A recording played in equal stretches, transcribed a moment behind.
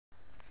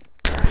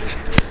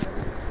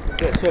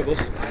Yeah, sorry, boss.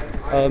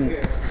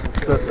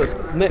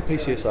 The Met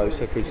PCSO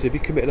said, for instance, if you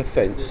commit an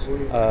offence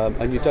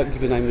and you don't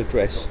give a name and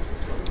address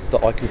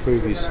that I can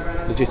prove is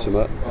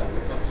legitimate,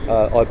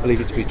 I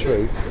believe it to be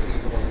true,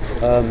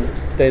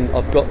 then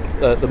I've got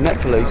the Met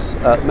Police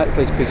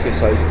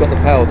PCSO have got the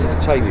power to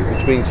detain you,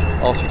 which means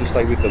ask you to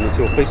stay with them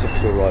until a police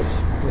officer arrives.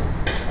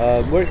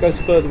 Where it goes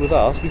further with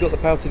us, we've got the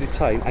power to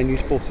detain and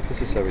use force if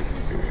necessary.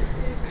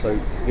 So,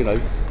 you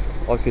know,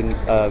 I can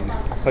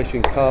place you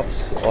in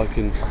cuffs, I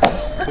can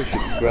push you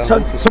to the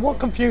ground. So what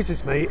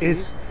confuses me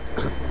is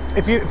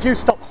if you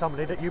stop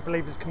somebody that you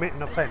believe is committing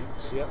an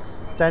offence, Yep.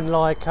 then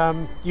like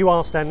you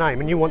ask their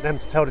name and you want them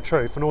to tell the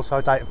truth and also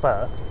date of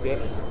birth.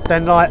 Yep.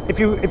 Then like if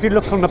you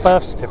look on the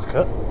birth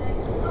certificate,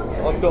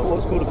 I've got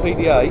what's called a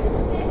PDA,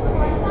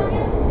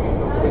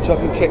 which I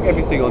can check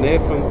everything on here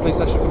from Police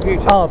National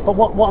Computer. Oh, but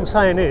what I'm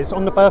saying is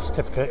on the birth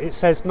certificate it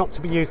says not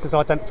to be used as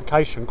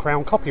identification,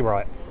 Crown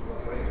copyright.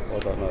 I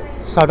don't know.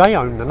 So they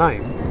own the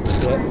name.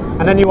 Yeah.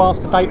 And then you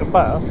ask the date of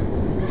birth.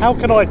 How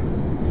can I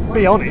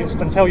be honest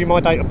and tell you my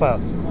date of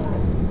birth?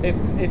 If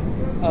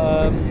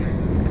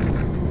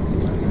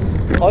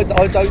I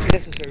don't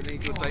necessarily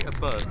need your date of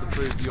birth to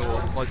prove your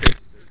identity.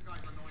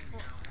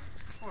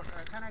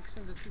 Can I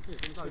extend the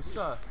ticket? No,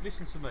 sir,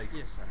 listen to me.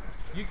 Yes,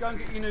 sir. You go and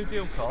get your new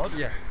deal card.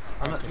 Yeah.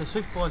 And the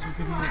supervisor will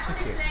give you your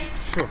ticket.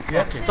 Sure.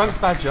 Yeah. Okay. Don't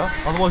badger,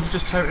 otherwise you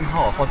just tear it in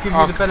half. I'll give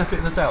you the benefit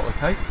of the doubt,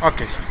 okay?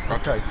 Okay, sir.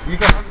 Okay. You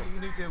go and get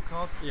your new deal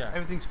card. Yeah.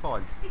 Everything's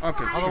fine.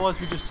 Okay. Otherwise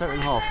we just tear it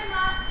in half.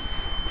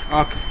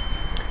 Okay.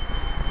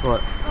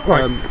 Right.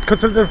 Right,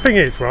 because the thing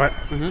is, right,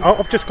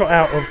 I've just got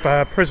out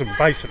of prison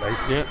basically,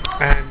 Yeah.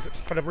 and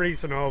for the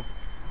reason of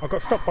I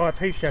got stopped by a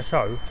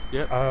PCSO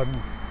Yeah.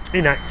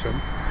 in Acton,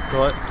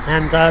 Right.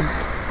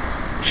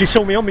 and she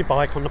saw me on my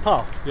bike on the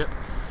path, Yep.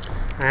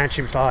 and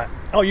she was like,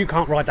 "Oh, you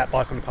can't ride that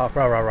bike on the path,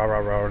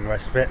 row, and the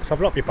rest of it." So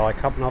I've locked my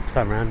bike up and I've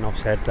turned around and I've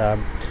said, I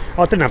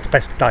didn't have the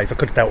best of days, I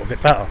could have dealt with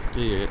it better.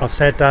 Yeah. I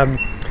said,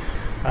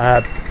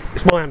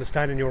 it's my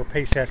understanding you're a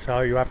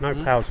PCSO, you have no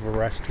powers of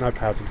arrest, no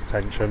powers of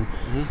detention,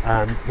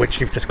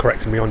 which you've just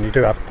corrected me on, you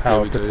do have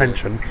power of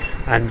detention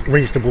and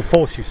reasonable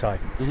force, you say.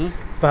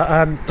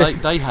 But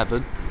They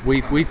haven't.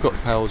 We've got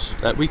powers.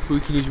 We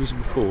can use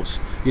reasonable force.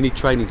 You need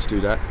training to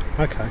do that.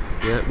 okay.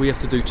 Yeah. We have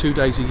to do 2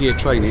 days a year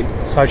training.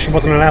 So she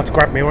wasn't allowed to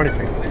grab me or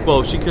anything?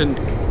 Well, she can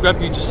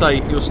grab you to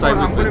say you're staying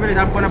I'm with gonna me. be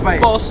late. I'm gonna buy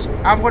it. Boss.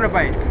 I'm gonna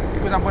buy it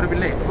because I'm gonna be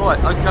late. Right.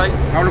 Okay.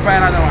 I will buy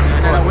another one.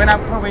 And then when I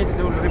provide,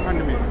 they will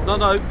refund me.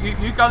 No.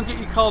 You go and get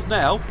your card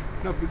now.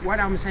 No, what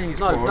I'm saying is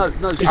No. I You're will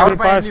gonna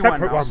buy buy a a new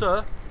separate one. one.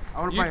 Sir.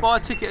 I will You buy a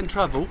ticket and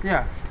travel.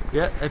 Yeah.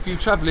 Yeah. If you're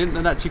travelling,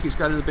 then that ticket's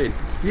going in the bin.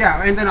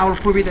 Yeah, and then I will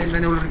prove it and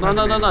then I will refund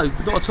No. me.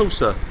 Not at all,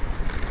 sir.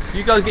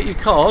 You go and get your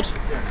card,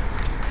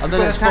 and then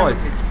Because it's I can't-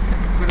 fine.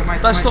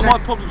 because That's not son- my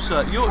problem,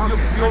 sir.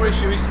 Your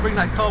issue is to bring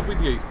that card with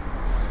you.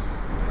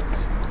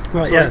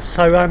 Right, Sorry. yeah,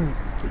 so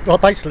well,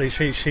 basically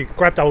she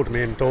grabbed hold of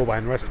me in the doorway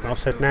and the rest of it. I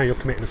said, now you're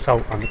committing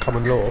assault under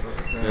common law,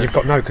 you've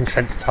got no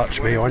consent to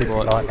touch me or anything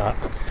like that.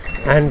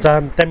 And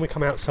then we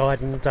come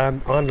outside and I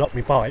unlocked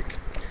my bike,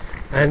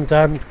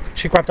 and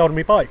she grabbed hold of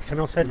my bike and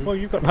I said, well,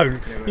 you've got no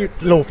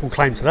lawful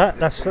claim to that,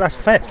 that's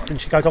theft. And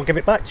she goes, I'll give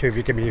it back to you if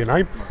you give me your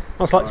name.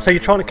 I was like, so you're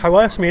trying to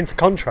coerce me into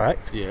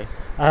contract? Yeah.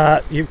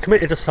 You've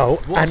committed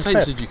assault What and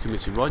offence theft. did you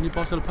commit? Riding your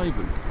bike on the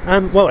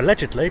pavement? Well,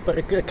 allegedly, but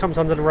it comes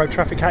under the Road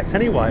Traffic Act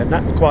anyway, and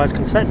that requires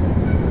consent,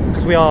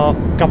 because we are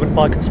governed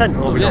by consent,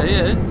 aren't we not?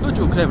 Yeah. Good,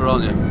 you're clever,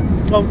 aren't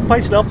you? Well,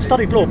 basically, I've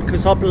studied law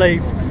because I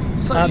believe,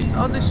 So,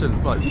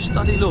 listen, right, you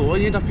study law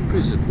and you end up in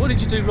prison. What did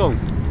you do wrong?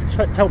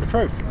 tell the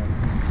truth.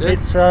 Yeah.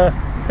 It's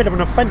a bit of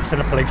an offence in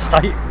a police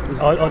state,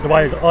 the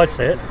way that I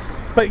see it.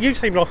 But you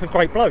seem like a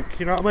great bloke,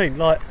 you know what I mean?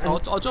 Like, and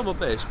I'll do my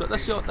best, but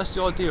that's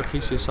the idea of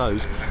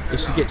PCSOs,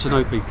 is to get to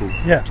know people,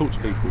 Yeah. talk to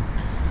people.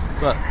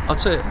 But I'll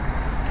tell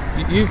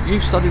you,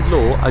 you've studied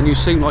law and you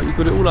seem like you've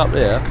got it all up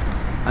there,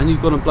 and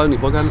you've gone and blown it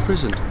by going to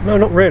prison. no,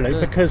 not really, Yeah.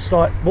 because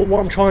like what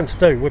I'm trying to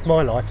do with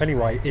my life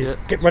anyway is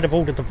Yeah. get rid of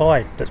all the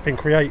divide that's been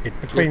created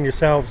between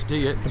yourselves,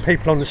 Yeah. the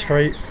people on the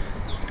street.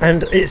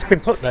 And it's been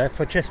put there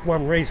for just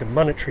one reason,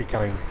 monetary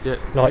gain. Yeah.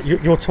 Like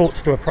you're taught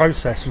to do a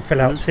process and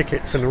fill out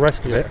tickets and the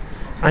rest of Yeah. it.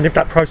 And if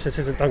that process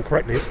isn't done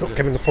correctly, it's not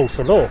given the force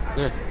of law.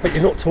 Yeah. But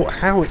you're not taught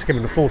how it's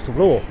given the force of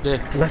law. Yeah.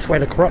 And that's where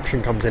the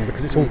corruption comes in,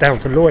 because it's all down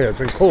to lawyers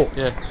and courts.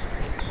 Yeah.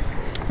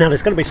 Now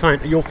there's going to be something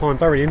that you'll find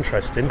very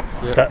interesting,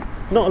 Yeah. that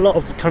not a lot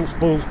of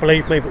constables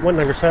believe me, but when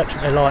they research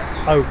it, they're like,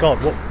 oh God,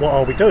 what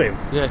are we doing?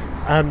 Yeah.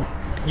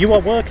 You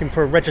are working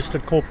for a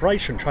registered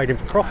corporation trading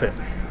for profit.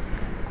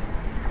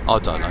 I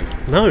don't know.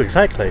 No,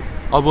 exactly.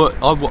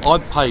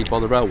 I'm paid by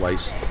the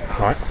railways.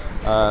 Right.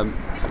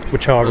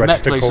 Which are a The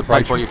Met registered Police are paid by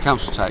corporation. your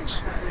council tax.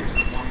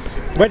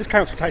 Where does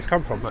council tax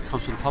come from? That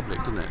comes from the public,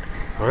 doesn't it?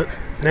 Right.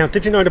 Now,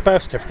 did you know the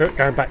birth certificate,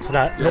 going back to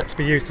that, Yeah. not to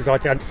be used as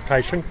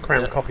identification,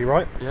 Crown Yeah.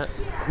 copyright? Yeah.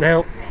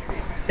 Now,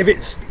 if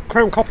it's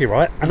Crown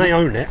copyright and they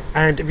own it,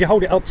 and if you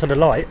hold it up to the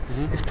light,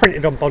 it's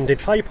printed on bonded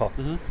paper.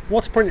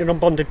 What's printed on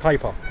bonded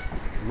paper?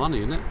 Money,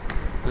 isn't it?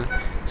 Yeah.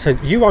 So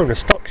you own a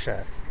stock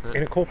share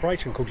in a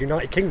corporation called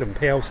United Kingdom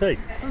PLC.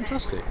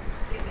 Fantastic.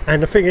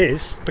 And the thing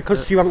is,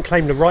 because you haven't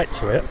claimed the right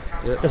to it,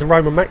 there's a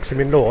Roman maxim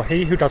in law: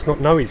 he who does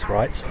not know his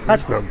rights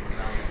has none.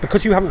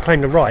 Because you haven't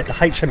claimed the right, the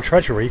HM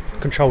Treasury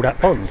control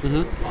that bond.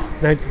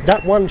 Now,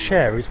 that one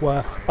share is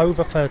worth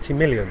over 30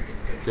 million.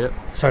 Yep.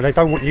 So they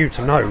don't want you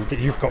to know that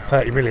you've got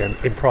 30 million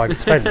in private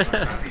spend.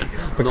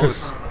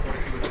 Because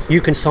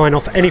you can sign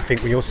off anything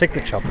with your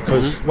signature,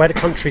 because where the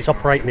country's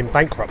operating in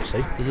bankruptcy,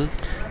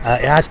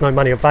 it has no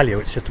money of value,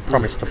 it's just a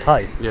promise to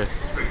pay. Yeah.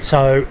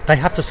 So they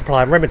have to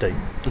supply a remedy,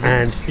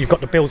 and you've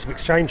got the Bills of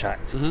Exchange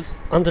Act.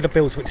 Under the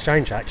Bills of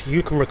Exchange Act,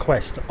 you can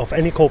request of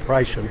any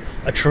corporation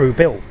a true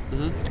bill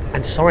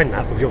and sign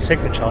that with your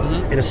signature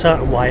in a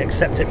certain way,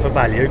 accept it for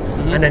value,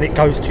 and then it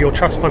goes to your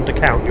trust fund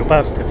account, your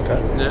birth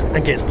certificate,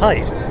 and gets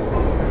paid.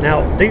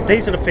 Now,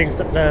 these are the things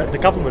that the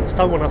governments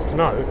don't want us to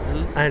know,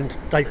 and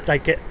they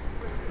get,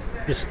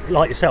 just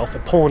like yourself, a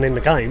pawn in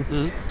the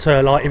game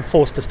to like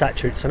enforce the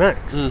statutes and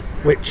acts,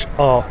 which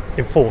are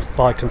enforced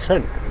by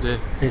consent. Yeah.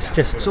 It's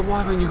just. So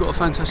why haven't you got a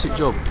fantastic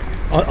job?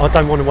 I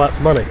don't want to work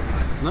for money.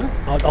 No?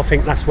 I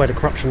think that's where the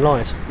corruption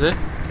lies. Yeah?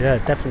 Yeah,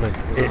 definitely.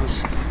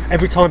 It's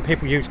every time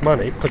people use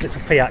money, because it's a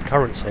fiat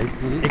currency,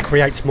 it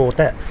creates more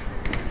debt.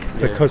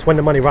 Because when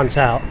the money runs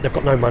out, they've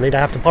got no money, they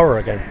have to borrow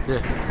again.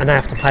 Yeah. And they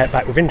have to pay it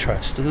back with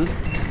interest.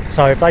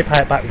 So if they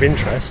pay it back with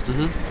interest,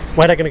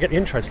 where are they going to get the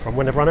interest from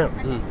when they've run out?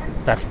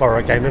 They have to borrow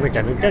again and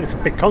again and again. It's a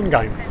big con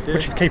game,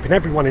 which is keeping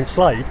everyone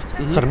enslaved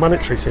to the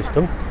monetary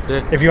system.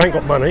 If you ain't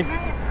got money,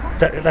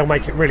 they'll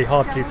make it really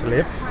hard for you to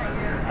live.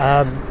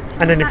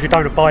 And then if you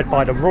don't abide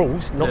by the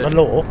rules, not the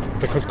law,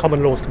 because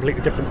common law is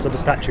completely different to the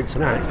statutes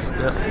and acts,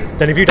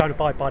 then if you don't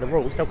abide by the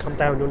rules, they'll come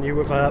down on you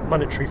with a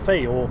monetary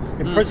fee or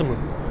imprisonment.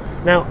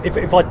 Now,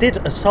 if I did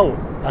assault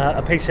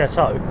a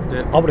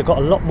PCSO, I would have got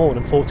a lot more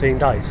than 14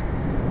 days.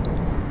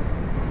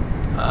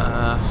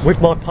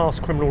 With my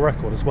past criminal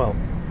record as well.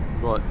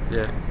 Right,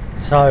 yeah.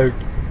 So, do you know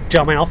what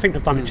I mean? I think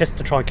they've done it just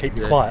to try and keep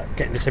you quiet,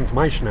 getting this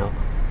information out.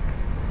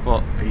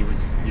 What? He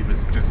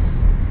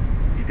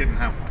didn't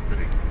have one, did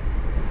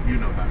he? You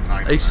know that,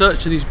 right? He's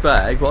searching his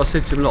bag, but I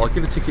said to him, look, I'll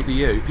give a ticket to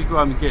you. If you go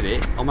home and get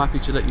it, I'm happy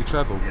to let you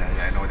travel.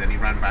 Yeah, no, then he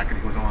ran back and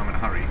he goes, oh, I'm in a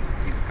hurry.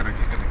 He's going to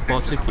just get an Buy a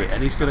extension. ticket,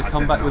 and he's going to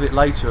come back with it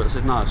later. I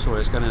said, no,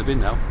 sorry, it's going in the bin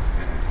now.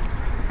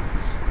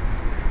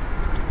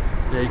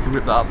 Yeah, you can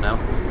rip that up now.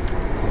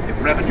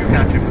 If revenue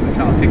catch him with a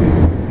child ticket,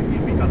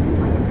 he'd be done for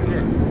fraud.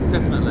 Yeah,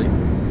 definitely.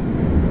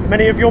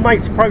 Many of your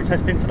mates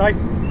protesting today?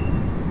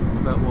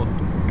 About what?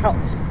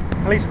 Cuts.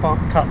 Police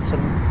cuts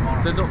and...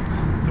 They're not...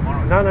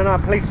 Tomorrow? No,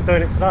 police are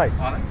doing it today.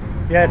 Are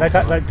they? Yeah,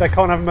 they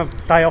can't have them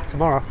a day off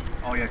tomorrow.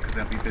 Oh yeah, because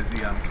they'll be busy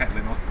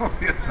kettling on.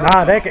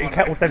 Nah, they're getting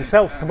kettled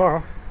themselves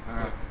tomorrow.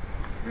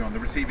 You're on the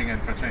receiving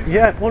end for a change.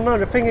 Yeah, well no,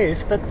 the thing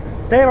is that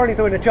they're only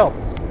doing a job,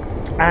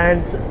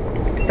 and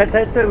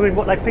they're doing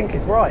what they think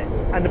is right.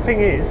 And the thing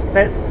is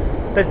that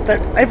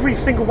every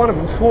single one of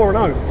them swore an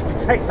oath to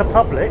protect the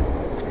public,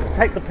 to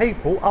protect the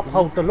people,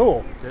 uphold the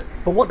law.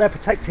 But what they're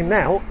protecting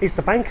now is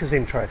the bankers'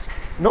 interest,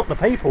 not the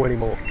people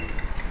anymore,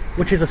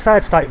 which is a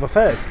sad state of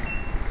affairs.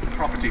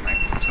 Property, mate.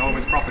 It's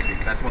always property.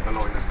 That's what the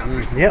law in this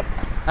country is. Yep.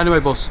 Anyway,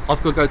 boss,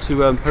 I've got to go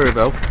to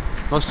Perivale.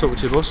 Nice talking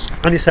to you, boss.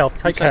 And yourself,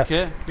 take care. Take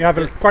care. You have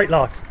a great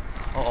life.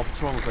 I'll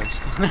try my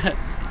best. Yeah,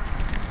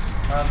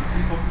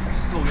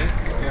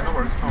 no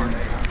worries. I'm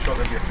sure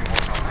there'll be a few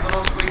more. Have a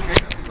nice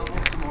weekend, because I'm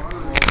off tomorrow.